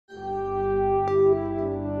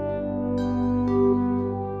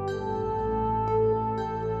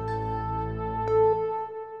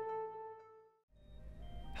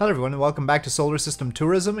Hello everyone and welcome back to Solar System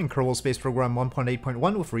Tourism in Kerbal Space Program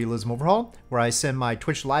 1.8.1 with Realism Overhaul, where I send my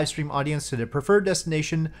Twitch livestream audience to their preferred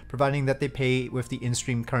destination, providing that they pay with the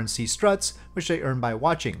in-stream currency struts, which they earn by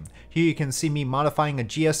watching. Here you can see me modifying a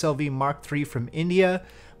GSLV Mark III from India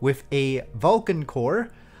with a Vulcan core.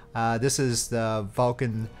 This is the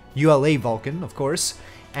Vulcan, ULA Vulcan, of course,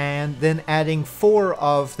 and then adding 4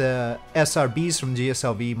 of the SRBs from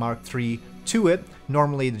GSLV Mark III to it.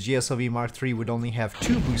 Normally the GSLV Mark III would only have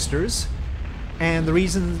 2 boosters, and the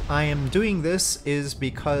reason I am doing this is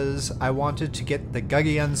because I wanted to get the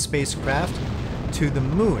Gaganyaan spacecraft to the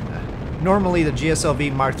moon. Normally the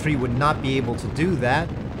GSLV Mark III would not be able to do that,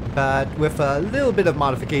 but with a little bit of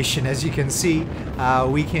modification, as you can see,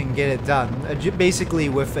 we can get it done, basically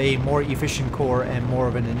with a more efficient core and more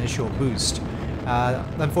of an initial boost.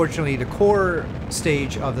 Unfortunately, the core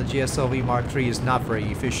stage of the GSLV Mark III is not very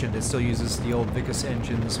efficient. It still uses the old Vicus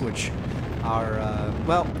engines, which are,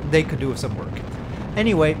 well, they could do with some work.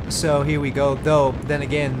 Anyway, so here we go, though, then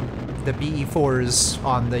again, the BE4s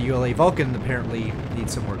on the ULA Vulcan apparently need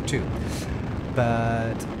some work too.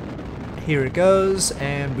 But here it goes,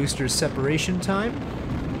 and booster separation time,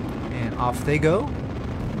 and off they go.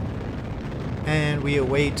 And we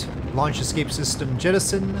await launch escape system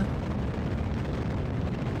jettison.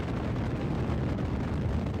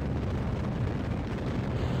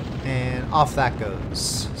 And off that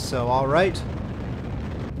goes. So alright,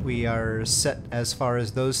 we are set as far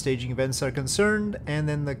as those staging events are concerned, and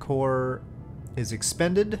then the core is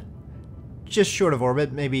expended. Just short of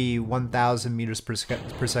orbit, maybe 1,000 meters per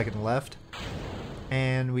second left.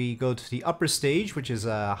 And we go to the upper stage, which is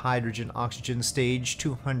a hydrogen-oxygen stage,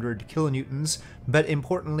 200 kilonewtons, but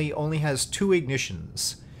importantly only has 2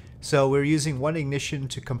 ignitions. So we're using 1 ignition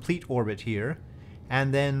to complete orbit here.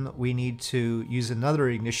 And then we need to use another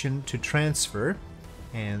ignition to transfer.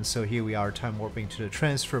 And so here we are time warping to the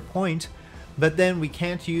transfer point. But then we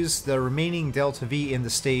can't use the remaining delta V in the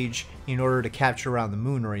stage in order to capture around the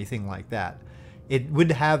moon or anything like that. It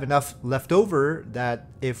would have enough left over that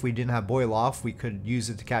if we didn't have boil off, we could use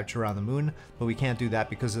it to capture around the moon, but we can't do that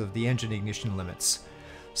because of the engine ignition limits.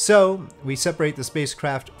 So we separate the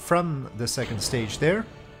spacecraft from the second stage there.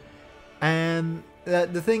 And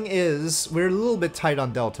the thing is, we're a little bit tight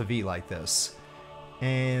on delta V like this.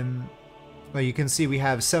 And well, you can see we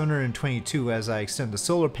have 722 as I extend the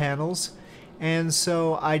solar panels. And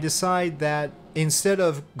so I decide that instead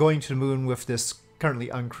of going to the moon with this currently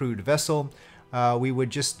uncrewed vessel, we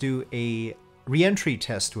would just do a re-entry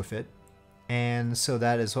test with it. And so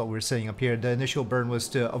that is what we're setting up here. The initial burn was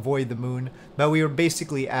to avoid the moon, but we were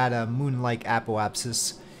basically at a moon-like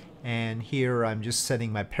apoapsis. And here I'm just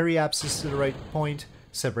setting my periapsis to the right point,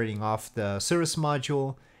 separating off the service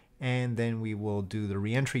module, and then we will do the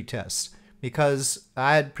re-entry test. Because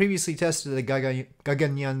I had previously tested the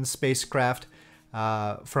Gaganyaan spacecraft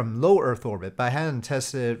from low Earth orbit, but I hadn't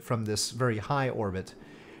tested it from this very high orbit.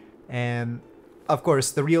 And of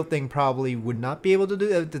course, the real thing probably would not be able to do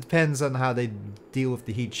it. It depends on how they deal with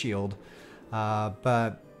the heat shield.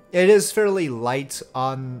 But it is fairly light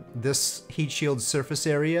on this heat shield surface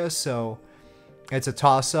area, so it's a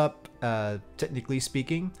toss-up, technically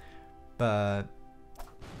speaking. But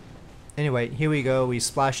anyway, here we go, we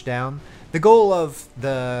splash down. The goal of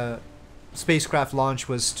the spacecraft launch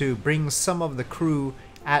was to bring some of the crew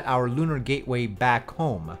at our lunar gateway back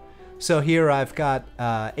home. So here I've got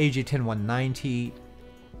AJ-10190,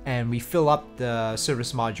 and we fill up the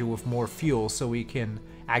service module with more fuel so we can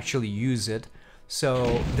actually use it.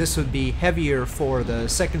 So this would be heavier for the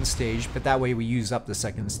second stage, but that way we use up the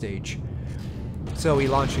second stage. So we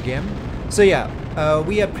launch again. So yeah,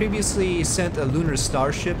 we had previously sent a lunar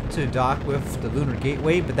starship to dock with the lunar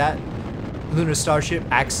gateway, but that lunar starship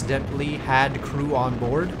accidentally had crew on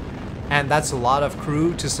board, and that's a lot of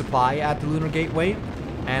crew to supply at the lunar gateway,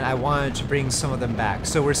 and I wanted to bring some of them back.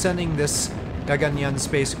 So we're sending this Gaganyaan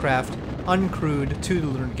spacecraft uncrewed to the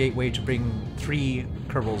lunar gateway to bring 3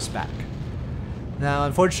 Kerbals back. Now,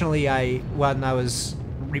 unfortunately, when I was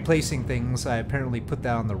replacing things, I apparently put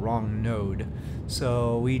that on the wrong node.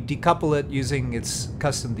 So we decouple it using its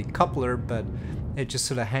custom decoupler, but it just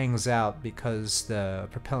sort of hangs out because the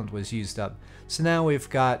propellant was used up. So now we've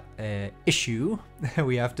got an issue.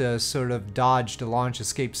 We have to sort of dodge the launch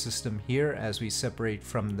escape system here as we separate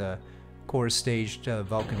from the core stage to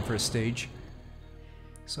Vulcan first stage.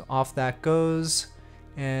 So off that goes.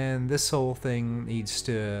 And this whole thing needs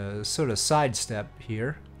to sort of sidestep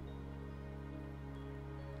here.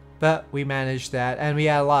 But we managed that, and we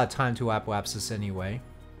had a lot of time to apoapsis anyway.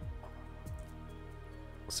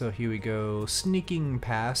 So here we go, sneaking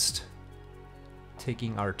past,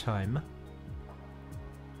 taking our time.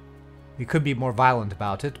 We could be more violent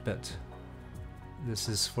about it, but this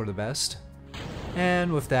is for the best.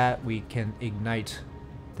 And with that, we can ignite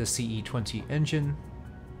the CE-20 engine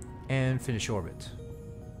and finish orbit.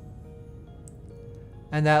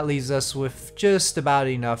 And that leaves us with just about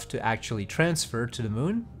enough to actually transfer to the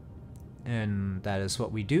moon. And that is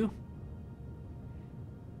what we do.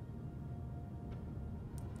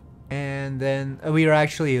 And then we are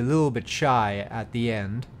actually a little bit shy at the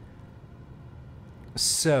end.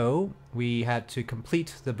 So we had to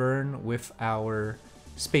complete the burn with our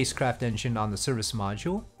spacecraft engine on the service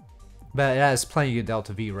module. But it has plenty of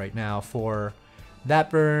Delta V right now for that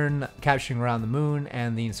burn, capturing around the moon,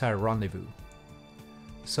 and the entire rendezvous.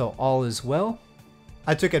 So all is well.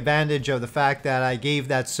 I took advantage of the fact that I gave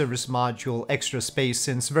that service module extra space,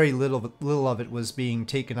 since very little of it was being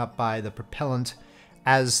taken up by the propellant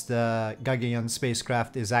as the Gaganyaan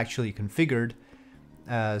spacecraft is actually configured.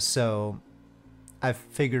 So I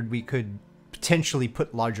figured we could potentially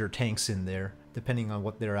put larger tanks in there, depending on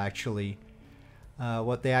what they're actually,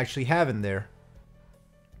 what they actually have in there.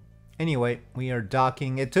 Anyway, we are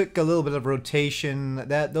docking. It took a little bit of rotation.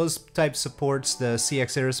 Those types of ports, the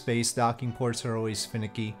CX Aerospace docking ports, are always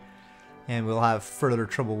finicky, and we'll have further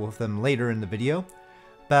trouble with them later in the video.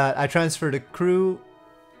 But I transferred a crew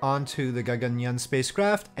onto the Gaganyaan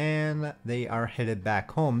spacecraft, and they are headed back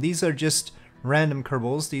home. These are just random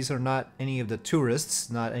Kerbals. These are not any of the tourists,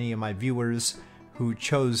 not any of my viewers who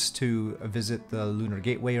chose to visit the Lunar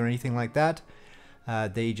Gateway or anything like that.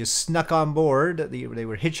 They just snuck on board. They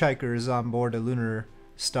were hitchhikers on board a lunar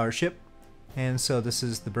starship. And so this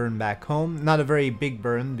is the burn back home. Not a very big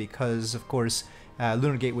burn because, of course,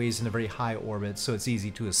 Lunar Gateway is in a very high orbit, so it's easy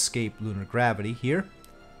to escape lunar gravity here.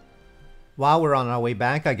 While we're on our way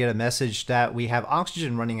back, I get a message that we have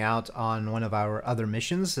oxygen running out on one of our other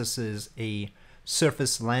missions. This is a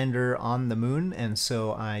surface lander on the moon, and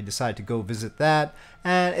so I decided to go visit that,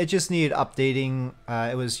 and it just needed updating.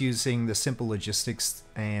 It was using the simple logistics,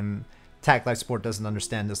 and TAC Life Support doesn't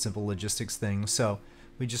understand the simple logistics thing, so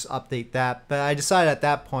we just update that. But I decided at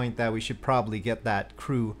that point that we should probably get that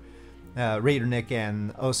crew, Raider Nick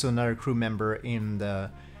and also another crew member in the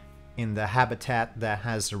habitat that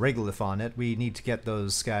has the regolith on it. We need to get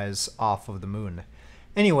those guys off of the moon.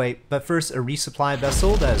 Anyway, but first, a resupply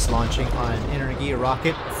vessel that is launching on an Energia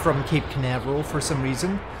rocket from Cape Canaveral for some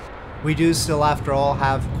reason. We do still, after all,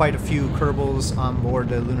 have quite a few Kerbals on board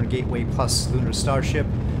the Lunar Gateway plus Lunar Starship,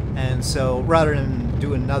 and so rather than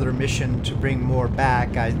do another mission to bring more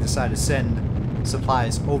back, I decided to send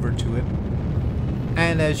supplies over to it.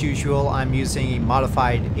 And as usual, I'm using a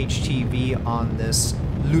modified HTV on this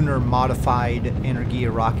lunar modified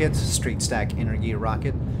Energia rocket, straight stack Energia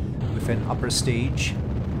rocket, with an upper stage.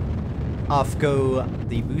 Off go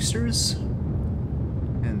the boosters,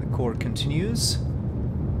 and the core continues.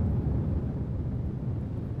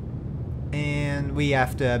 And we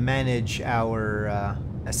have to manage our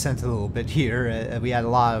ascent a little bit here. We had a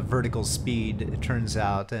lot of vertical speed, it turns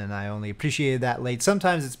out, and I only appreciated that late.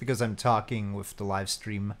 Sometimes it's because I'm talking with the live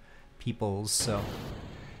stream peoples, so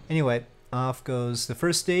anyway. Off goes the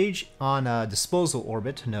first stage on a disposal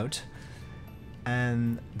orbit, note,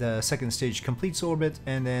 and the second stage completes orbit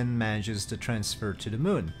and then manages to transfer to the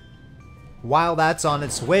moon. While that's on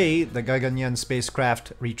its way, the Gaganyaan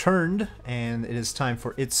spacecraft returned, and it is time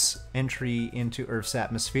for its entry into Earth's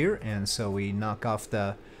atmosphere, and so we knock off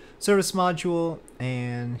the service module,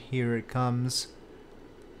 and here it comes.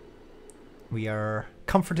 We are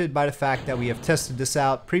comforted by the fact that we have tested this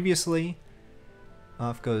out previously.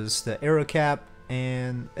 Off goes the aero cap,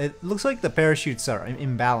 and it looks like the parachutes are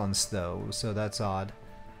imbalanced though, so that's odd.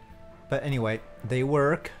 But anyway, they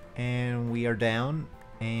work, and we are down,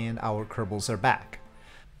 and our Kerbals are back.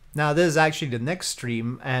 Now this is actually the next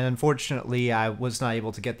stream, and unfortunately I was not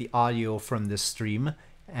able to get the audio from this stream,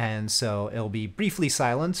 and so it'll be briefly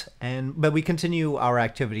silent, but we continue our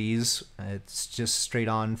activities. It's just straight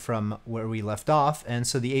on from where we left off, and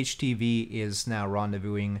so the HTV is now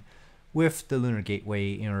rendezvousing with the Lunar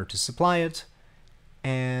Gateway in order to supply it,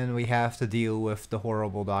 and we have to deal with the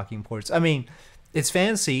horrible docking ports. I mean, it's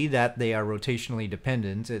fancy that they are rotationally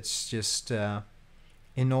dependent. It's just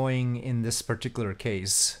annoying in this particular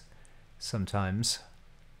case sometimes.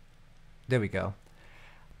 There we go.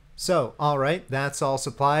 So, alright, that's all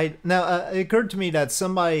supplied. Now, it occurred to me that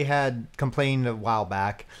somebody had complained a while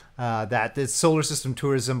back that it's solar system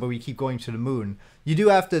tourism, but we keep going to the moon. You do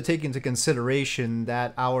have to take into consideration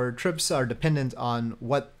that our trips are dependent on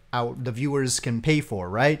what the viewers can pay for,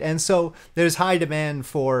 right? And so there's high demand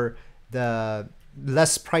for the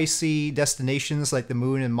less pricey destinations like the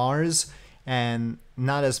moon and Mars, and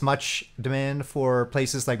not as much demand for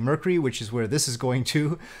places like Mercury, which is where this is going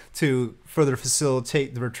to further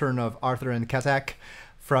facilitate the return of Arthur and Katak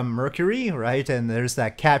from Mercury, right? And there's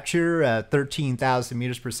that capture at 13,000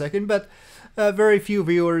 meters per second, but very few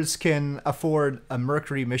viewers can afford a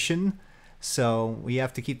Mercury mission, so we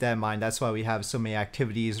have to keep that in mind. That's why we have so many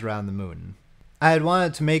activities around the moon. I had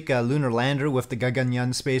wanted to make a lunar lander with the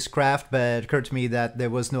Gaganyaan spacecraft, but it occurred to me that there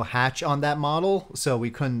was no hatch on that model, so we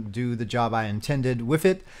couldn't do the job I intended with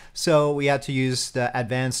it. So we had to use the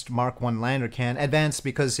advanced Mark 1 lander can. Advanced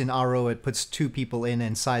because in RO it puts 2 people in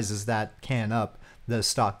and sizes that can up, the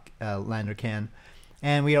stock lander can.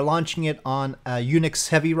 And we are launching it on a Unix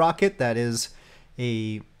heavy rocket that is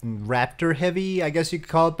a Raptor heavy, I guess you could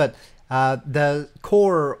call it, but the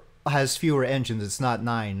core has fewer engines. It's not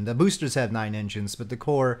 9. The boosters have 9 engines, but the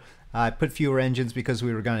core, I put fewer engines because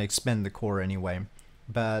we were going to expend the core anyway.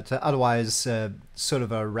 But otherwise, sort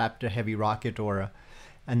of a Raptor heavy rocket, or a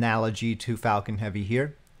analogy to Falcon heavy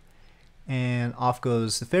here. And off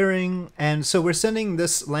goes the fairing. And so we're sending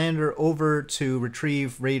this lander over to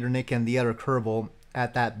retrieve Raider Nick and the other Kerbal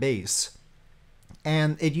at that base.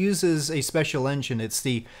 And it uses a special engine. It's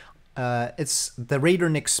the Raider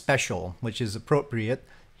Nick Special, which is appropriate.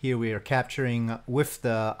 Here we are capturing with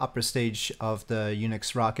the upper stage of the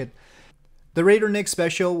Unix rocket. The Raider Nick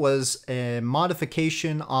Special was a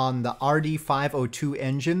modification on the RD-502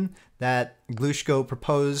 engine that Glushko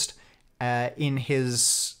proposed in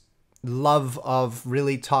his love of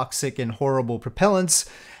really toxic and horrible propellants.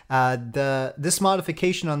 This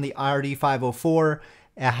modification on the RD-504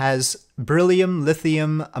 has beryllium,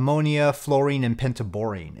 lithium, ammonia, fluorine, and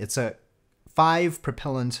pentaborane. It's a 5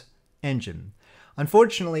 propellant engine.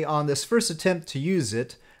 Unfortunately, on this first attempt to use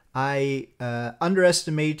it, I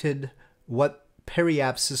underestimated what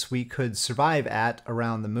periapsis we could survive at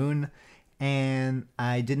around the moon, and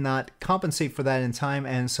I did not compensate for that in time,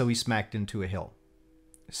 and so we smacked into a hill.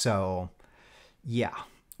 So, yeah.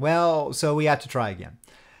 Well, so we had to try again.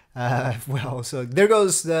 So there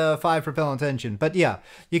goes the 5 propellant engine. But yeah,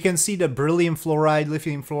 you can see the beryllium fluoride,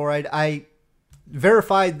 lithium fluoride. I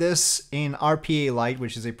verified this in RPA Lite,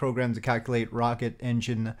 which is a program to calculate rocket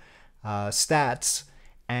engine stats,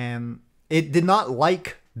 and it did not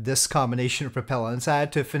like this combination of propellants. I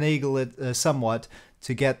had to finagle it somewhat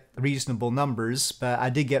to get reasonable numbers, but I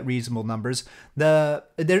did get reasonable numbers.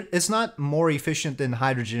 It's not more efficient than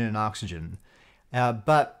hydrogen and oxygen,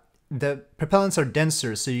 but the propellants are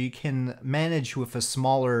denser, so you can manage with a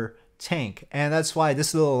smaller tank, and that's why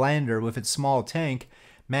this little lander with its small tank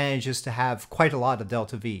manages to have quite a lot of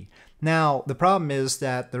delta V. Now, the problem is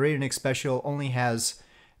that the Raider Nick Special only has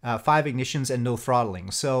 5 ignitions and no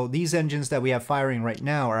throttling. So these engines that we have firing right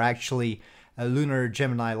now are actually lunar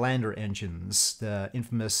Gemini lander engines, the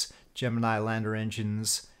infamous Gemini lander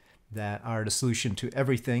engines that are the solution to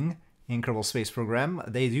everything in Kerbal Space Program.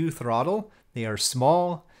 They do throttle, they are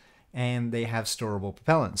small, and they have storable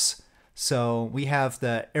propellants. So we have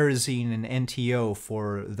the Aerozine and NTO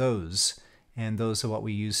for those, and those are what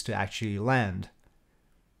we use to actually land.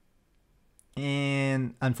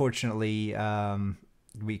 And unfortunately,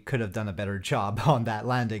 we could have done a better job on that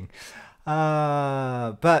landing.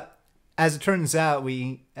 But as it turns out,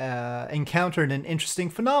 we encountered an interesting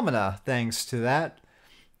phenomena thanks to that,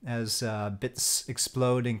 as bits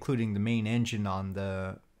explode, including the main engine on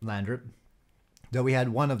the lander, though we had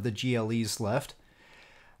one of the GLEs left.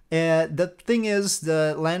 The thing is,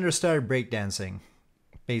 the lander started breakdancing,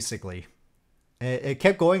 basically. It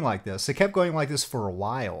kept going like this. It kept going like this for a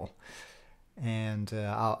while. And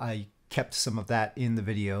I kept some of that in the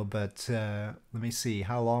video, but let me see.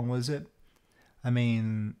 How long was it? I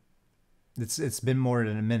mean, it's been more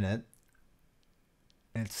than a minute.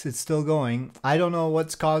 It's still going. I don't know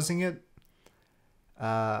what's causing it.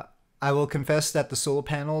 I will confess that the solar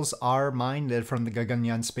panels are mine. They're from the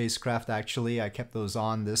Gaganyaan spacecraft, actually. I kept those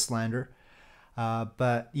on this lander.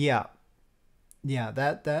 But yeah. Yeah,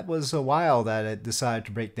 that was a while that it decided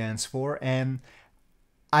to break dance for, and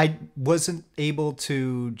I wasn't able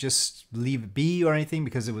to just leave it be or anything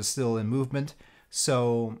because it was still in movement,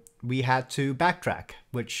 so we had to backtrack,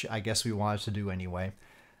 which I guess we wanted to do anyway.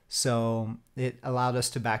 So it allowed us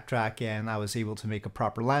to backtrack, and I was able to make a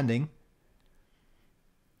proper landing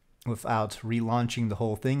without relaunching the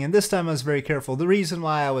whole thing. And this time I was very careful. The reason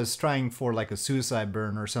why I was trying for like a suicide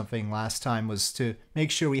burn or something last time was to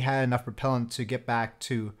make sure we had enough propellant to get back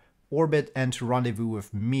to orbit and to rendezvous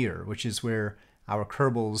with Mir, which is where our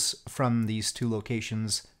Kerbals from these 2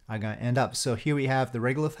 locations are going to end up. So here we have the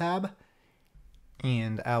regolith hab,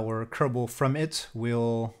 and our Kerbal from it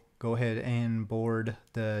will go ahead and board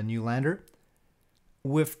the new lander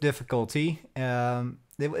with difficulty.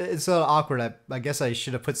 It's a little awkward. I guess I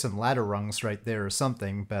should have put some ladder rungs right there or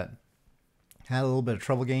something, but had a little bit of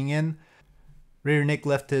trouble getting in. Raider Nick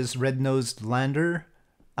left his red-nosed lander.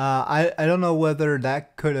 I don't know whether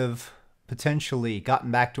that could have potentially gotten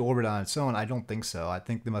back to orbit on its own. I don't think so. I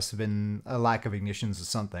think there must have been a lack of ignitions or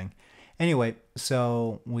something. Anyway,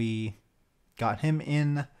 so we got him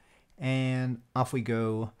in, and off we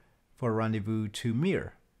go for a rendezvous to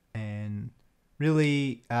Mir. And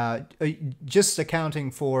really, just accounting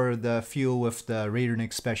for the fuel with the Raider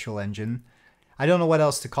Nick special engine. I don't know what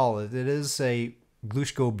else to call it. It is a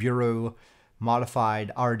Glushko Bureau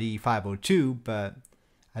modified RD502, but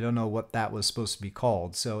I don't know what that was supposed to be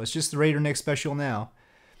called. So it's just the Raider Nick special now.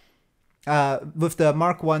 With the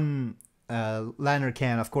Mark 1 lander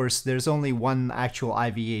can, of course, there's only one actual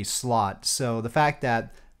IVA slot. So the fact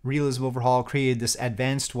that Realism Overhaul created this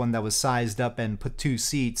advanced one that was sized up and put 2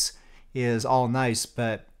 seats is all nice,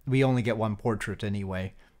 but we only get one portrait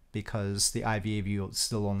anyway, because the IVA view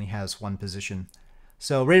still only has one position.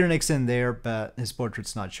 So Raider Nick's in there, but his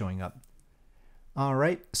portrait's not showing up.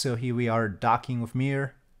 Alright, so here we are docking with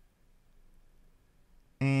Mir.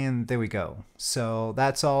 And there we go. So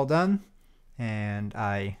that's all done. And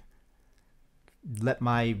I let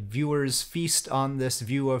my viewers feast on this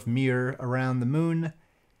view of Mir around the moon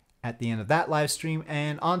at the end of that live stream.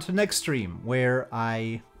 And on to the next stream, where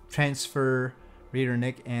I transfer Raider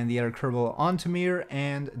Nick and the other Kerbal onto Mir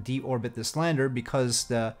and deorbit this lander, because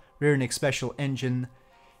the Raider Nick special engine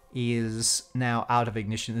is now out of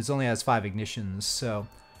ignition. It only has 5 ignitions, so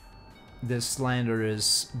this lander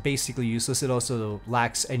is basically useless. It also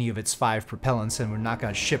lacks any of its 5 propellants, and we're not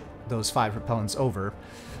going to ship those 5 propellants over.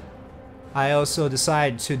 I also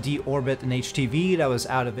decided to deorbit an HTV that was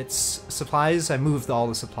out of its supplies. I moved all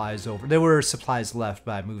the supplies over. There were supplies left,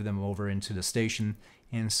 but I moved them over into the station,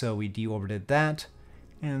 and so we deorbited that,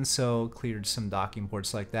 and so cleared some docking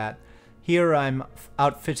ports like that. Here I'm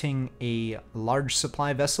outfitting a large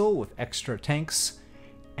supply vessel with extra tanks,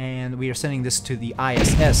 and we are sending this to the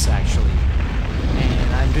ISS actually.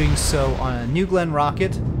 And I'm doing so on a New Glenn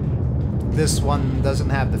rocket. This one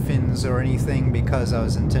doesn't have the fins or anything because I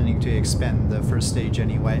was intending to expend the first stage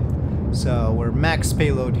anyway. So we're max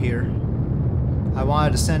payload here. I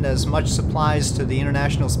wanted to send as much supplies to the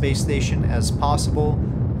International Space Station as possible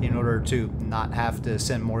in order to not have to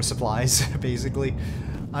send more supplies, basically.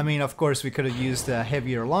 I mean, of course, we could have used a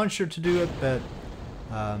heavier launcher to do it, but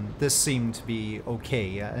this seemed to be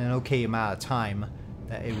okay, an okay amount of time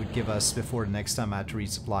that it would give us before the next time I had to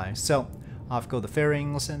resupply. So, off go the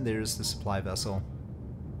fairings, and there's the supply vessel.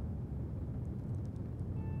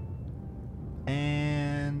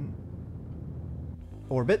 And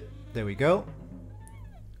orbit, there we go.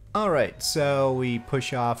 Alright, so we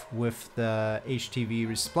push off with the HTV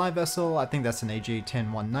resupply vessel. I think that's an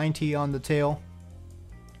AJ-10-190 on the tail.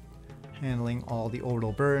 Handling all the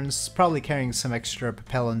orbital burns, probably carrying some extra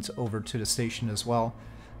propellant over to the station as well.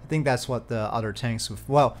 I think that's what the other tanks with.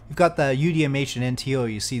 Well, we've got the UDMH and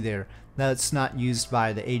NTO you see there. That's not used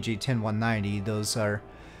by the AJ-10-190. Those are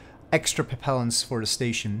extra propellants for the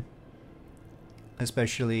station,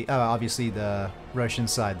 especially obviously the Russian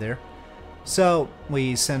side there. So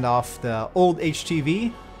we send off the old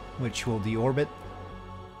HTV, which will deorbit.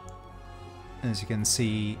 As you can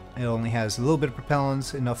see, it only has a little bit of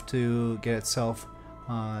propellant, enough to get itself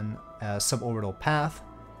on a suborbital path.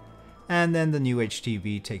 And then the new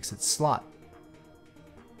HTV takes its slot.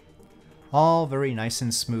 All very nice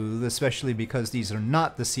and smooth, especially because these are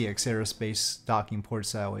not the CX Aerospace docking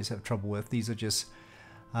ports I always have trouble with. These are just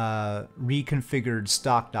reconfigured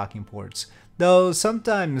stock docking ports. Though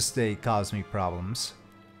sometimes they cause me problems.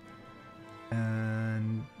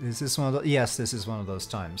 And is this one of those? Yes, this is one of those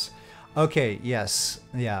times. Okay, yes,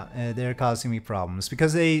 yeah, they're causing me problems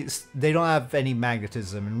because they don't have any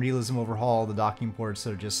magnetism. In Realism Overhaul, the docking ports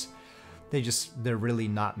are they're really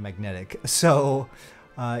not magnetic. So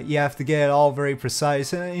you have to get it all very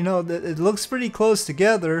precise, and you know it looks pretty close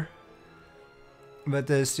together, but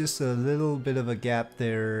there's just a little bit of a gap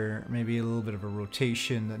there, maybe a little bit of a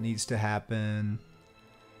rotation that needs to happen,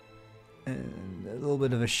 and a little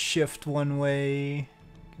bit of a shift one way.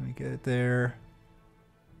 Can we get it there?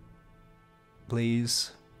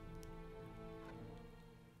 Please.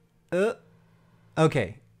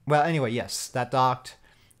 Okay. Well, anyway, yes, that docked.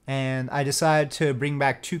 And I decided to bring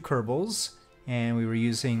back 2 Kerbals, and we were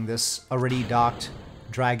using this already docked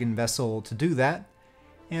Dragon vessel to do that.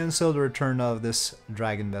 And so the return of this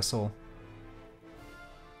Dragon vessel.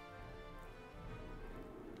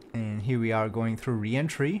 And here we are going through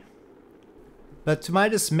re-entry. But to my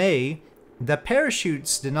dismay, the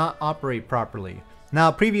parachutes did not operate properly.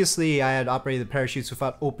 Now, previously I had operated the parachutes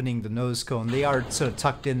without opening the nose cone. They are sort of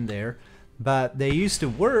tucked in there, but they used to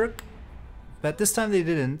work, but this time they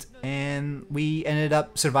didn't, and we ended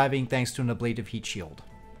up surviving thanks to an ablative heat shield.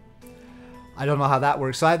 I don't know how that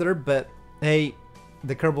works either, but hey,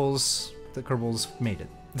 the Kerbals made it.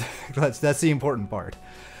 That's the important part.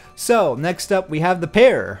 So, next up we have the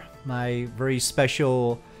Pear, my very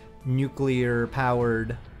special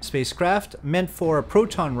nuclear-powered spacecraft, meant for a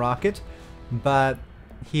proton rocket, but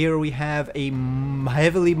here we have a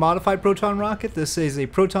heavily modified proton rocket. This is a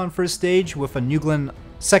proton first stage with a Nucleon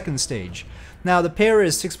second stage. Now, the Pear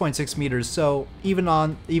is 6.6 meters, so even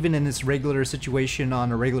in its regular situation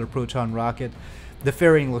on a regular proton rocket, the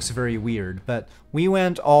fairing looks very weird. But we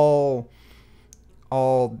went all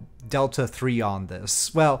Delta 3 on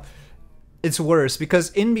this. Well, it's worse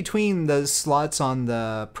because in between the slots on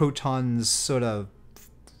the protons, sort of,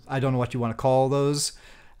 I don't know what you want to call those,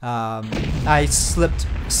 I slipped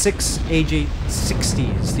 6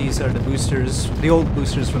 AJ60s. These are the boosters, the old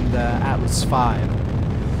boosters from the Atlas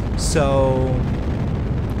V. So,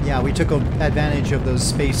 yeah, we took advantage of those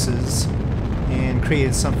spaces and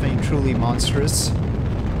created something truly monstrous.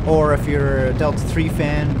 Or if you're a Delta 3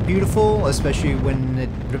 fan, beautiful, especially when it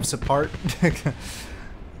rips apart.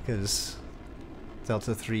 Because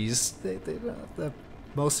Delta 3's they're the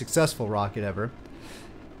most successful rocket ever.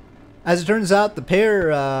 As it turns out, the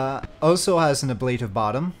Pear also has an ablative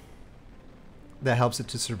bottom that helps it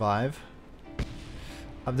to survive.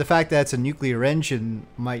 The fact that it's a nuclear engine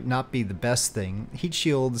might not be the best thing. Heat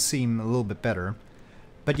shields seem a little bit better.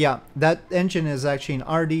 But yeah, that engine is actually an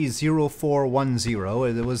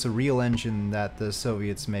RD-0410. It was a real engine that the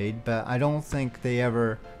Soviets made, but I don't think they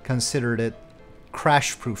ever considered it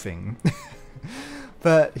crash-proofing.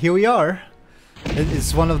 But here we are.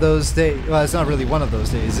 It's one of those days. Well, it's not really one of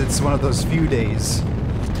those days. It's one of those few days.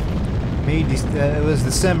 Maybe it was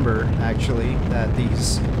December, actually, that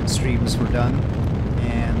these streams were done.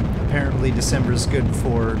 And apparently December is good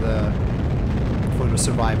for the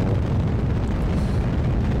survival.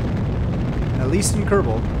 At least in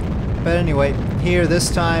Kerbal. But anyway, here this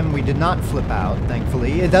time we did not flip out,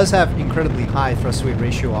 thankfully. It does have incredibly high thrust-weight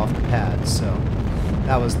ratio off the pad, so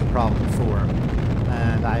that was the problem before.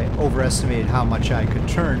 And I overestimated how much I could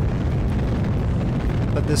turn.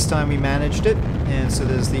 But this time we managed it, and so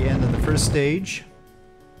there's the end of the first stage.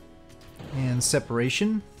 And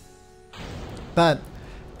separation. But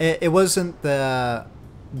it wasn't the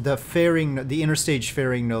fairing, the interstage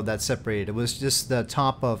fairing node that separated. It was just the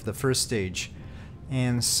top of the first stage.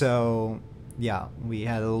 And so, yeah, we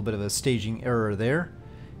had a little bit of a staging error there.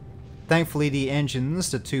 Thankfully, the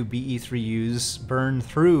engines, the two BE3Us, burned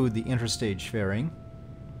through the interstage fairing.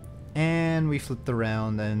 And we flipped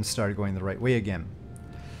around and started going the right way again.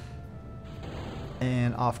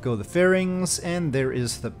 And off go the fairings, and there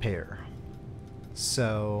is the Pear.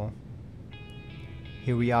 So,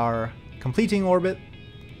 here we are, completing orbit.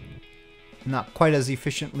 Not quite as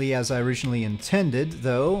efficiently as I originally intended,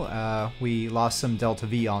 though. We lost some Delta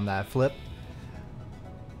V on that flip.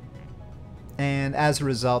 And as a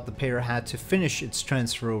result, the Pear had to finish its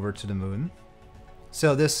transfer over to the moon.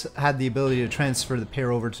 So this had the ability to transfer the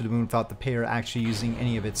Pear over to the moon without the Pear actually using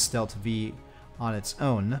any of its Delta V on its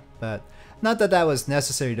own. But not that that was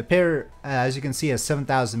necessary. The Pear, as you can see, has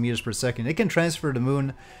 7,000 meters per second. It can transfer to the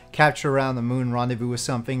moon, capture around the moon, rendezvous with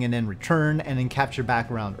something, and then return, and then capture back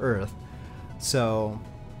around Earth. So,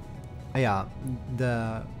 yeah,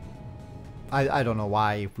 I don't know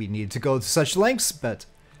why we need to go to such lengths, but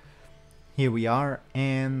here we are.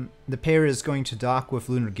 And the Pear is going to dock with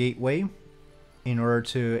Lunar Gateway in order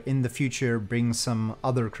to, in the future, bring some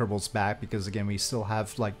other Kerbals back, because again, we still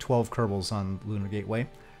have like 12 Kerbals on Lunar Gateway.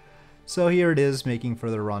 So here it is, making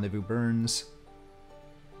further rendezvous burns.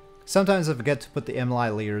 Sometimes I forget to put the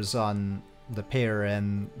MLI layers on the Pear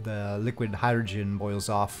and the liquid hydrogen boils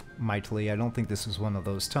off mightily. I don't think this is one of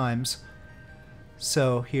those times.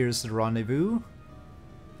 So here's the rendezvous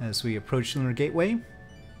as we approach Lunar Gateway.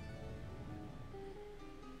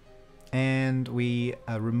 And we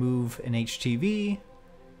remove an HTV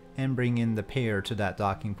and bring in the Pear to that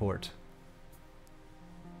docking port.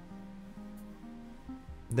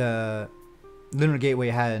 The Lunar Gateway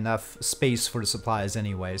had enough space for the supplies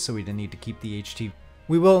anyway, so we didn't need to keep the HTV.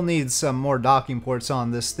 We will need some more docking ports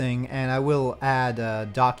on this thing, and I will add a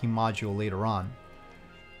docking module later on.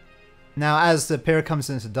 Now, as the Pear comes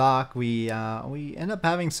into dock, we end up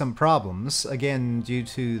having some problems, again due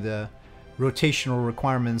to the rotational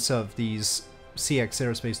requirements of these CX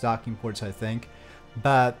Aerospace docking ports, I think.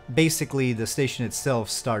 But basically the station itself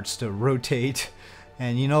starts to rotate,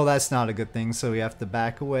 and you know that's not a good thing, so we have to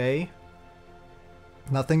back away.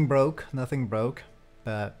 Nothing broke, nothing broke.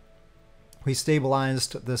 But we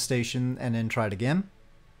stabilized the station and then tried again.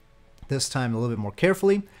 This time a little bit more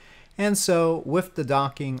carefully. And so with the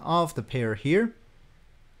docking of the pair here,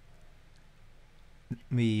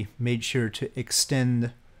 we made sure to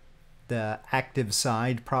extend the active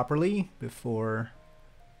side properly before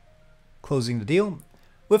closing the deal.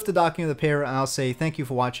 With the docking of the pair, I'll say thank you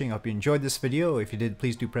for watching. I hope you enjoyed this video. If you did,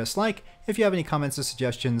 please do press like. If you have any comments or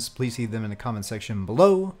suggestions, please leave them in the comment section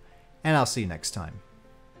below, and I'll see you next time.